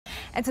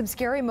And some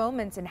scary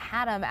moments in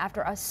Haddam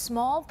after a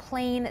small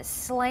plane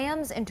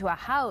slams into a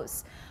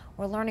house.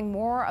 We're learning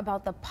more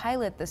about the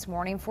pilot this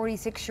morning,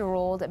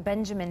 46-year-old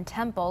Benjamin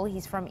Temple.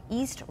 He's from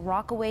East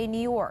Rockaway,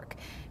 New York.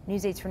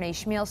 News 8's Renee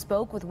Schmiel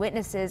spoke with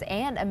witnesses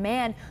and a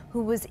man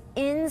who was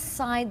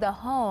inside the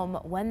home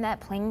when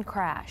that plane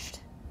crashed.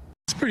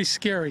 It's pretty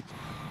scary.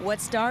 What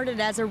started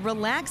as a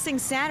relaxing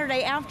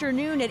Saturday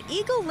afternoon at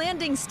Eagle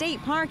Landing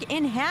State Park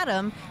in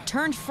Haddam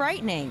turned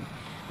frightening.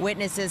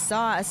 Witnesses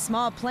saw a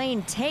small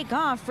plane take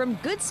off from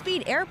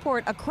Goodspeed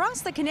Airport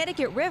across the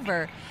Connecticut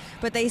River,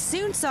 but they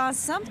soon saw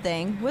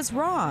something was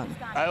wrong.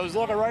 I was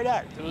looking right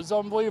at it. It was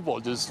unbelievable.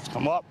 Just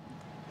come up,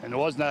 and it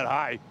wasn't that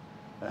high.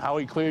 And how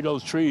he cleared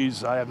those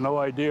trees, I have no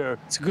idea.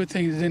 It's a good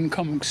thing it didn't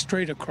come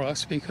straight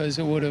across because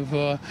it would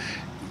have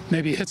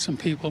maybe hit some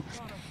people.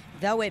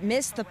 Though it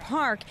missed the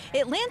park,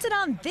 it landed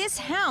on this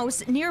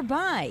house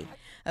nearby.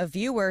 A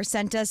viewer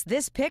sent us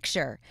this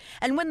picture.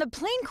 And when the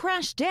plane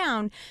crashed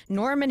down,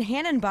 Norman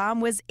Hannenbaum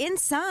was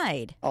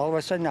inside. All of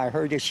a sudden, I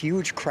heard this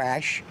huge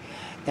crash,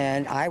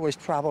 and I was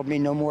probably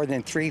no more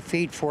than 3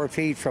 feet, 4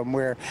 feet from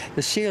where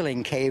the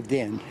ceiling caved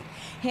in.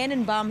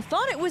 Hannenbaum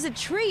thought it was a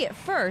tree at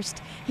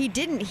first. He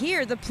didn't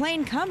hear the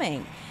plane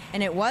coming.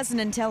 And it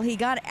wasn't until he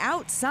got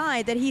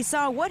outside that he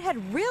saw what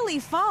had really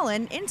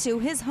fallen into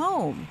his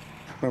home.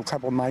 A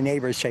couple of my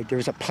neighbors said there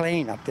was a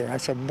plane up there. I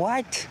said,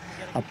 what?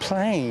 A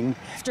plane?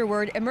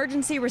 Afterward,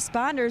 emergency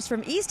responders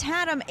from East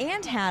Haddam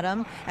and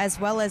Haddam, as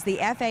well as the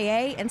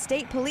FAA and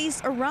state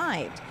police,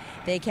 arrived.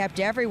 They kept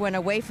everyone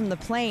away from the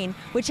plane,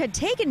 which had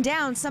taken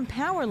down some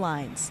power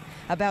lines.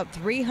 About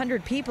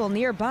 300 people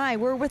nearby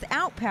were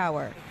without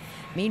power.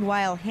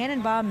 Meanwhile,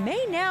 Hannenbaum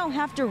may now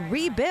have to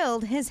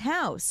rebuild his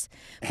house.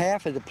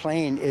 Half of the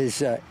plane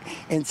is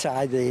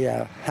inside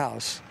the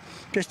house,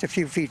 just a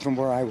few feet from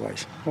where I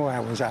was.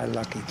 Boy, was I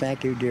lucky.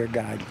 Thank you, dear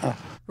God.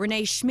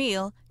 Renee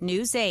Schmiel,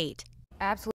 News 8. Absolutely.